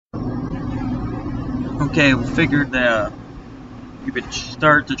Okay, we figured that we would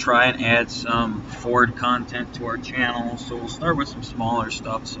start to try and add some Ford content to our channel, so we'll start with some smaller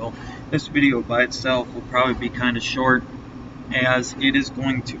stuff. So this video by itself will probably be kind of short, as it is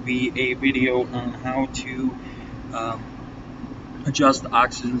going to be a video on how to adjust the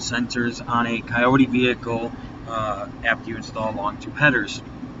oxygen sensors on a Coyote vehicle after you install long tube headers.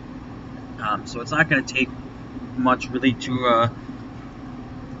 So it's not going to take much really to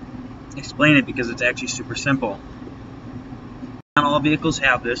explain it, because it's actually super simple. Not all vehicles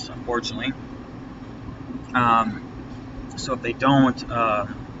have this, unfortunately. So if they don't, I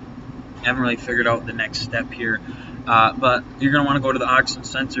haven't really figured out the next step here. But you're going to want to go to the oxygen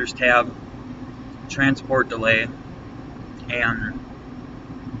sensors tab, transport delay, and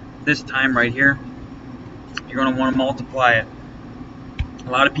this time right here, you're going to want to multiply it. A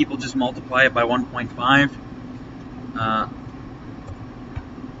lot of people just multiply it by 1.5.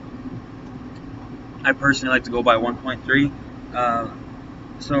 I personally like to go by 1.3.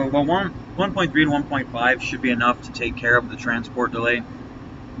 So about 1.3 to 1.5 should be enough to take care of the transport delay.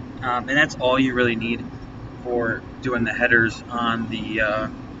 And that's all you really need for doing the headers on the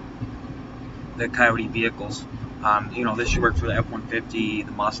Coyote vehicles. This should work for the F-150,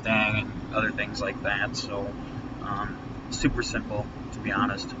 the Mustang, and other things like that. So super simple, to be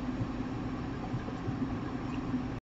honest.